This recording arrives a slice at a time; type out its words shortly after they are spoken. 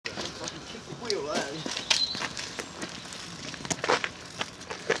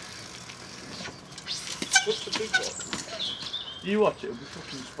You watch it, it'll be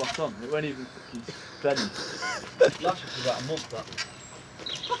fucking spot on. It won't even fucking penny. Last for about a month, that.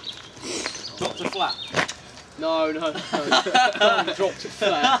 Drop to flat. No. Dropped it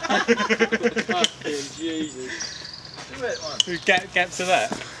flat. Fucking Jesus. Do it, man. Get to that.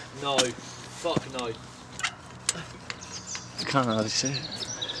 No. Fuck no. I can't hardly see it.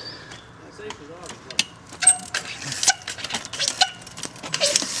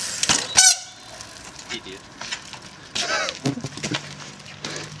 Idiot.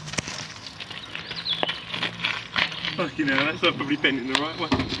 Fucking hell, that's not probably bent in the right way.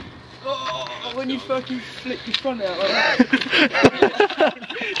 Oh, when you fucking flick your front out like that.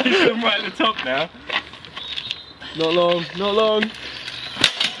 He's gone right at the top now. Not long.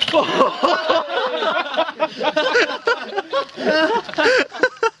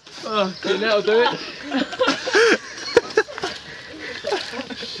 Okay, that'll do it.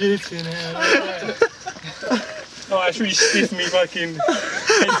 Shitting hell. Oh, that's really stiff me fucking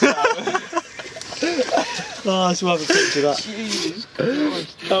head out. Oh, let's have a picture of that. Jesus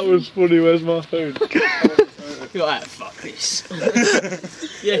Christ. That was funny, where's my phone? You're like, fuck this.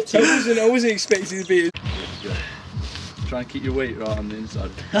 Yeah, I wasn't expecting to be. Try and keep your weight right on the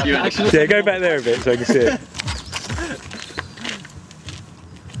inside. Yeah, go back there a bit so I can see it.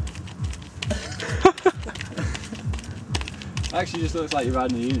 Actually, just looks like you're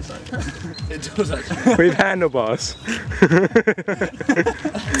riding the inside. It does actually. With handlebars.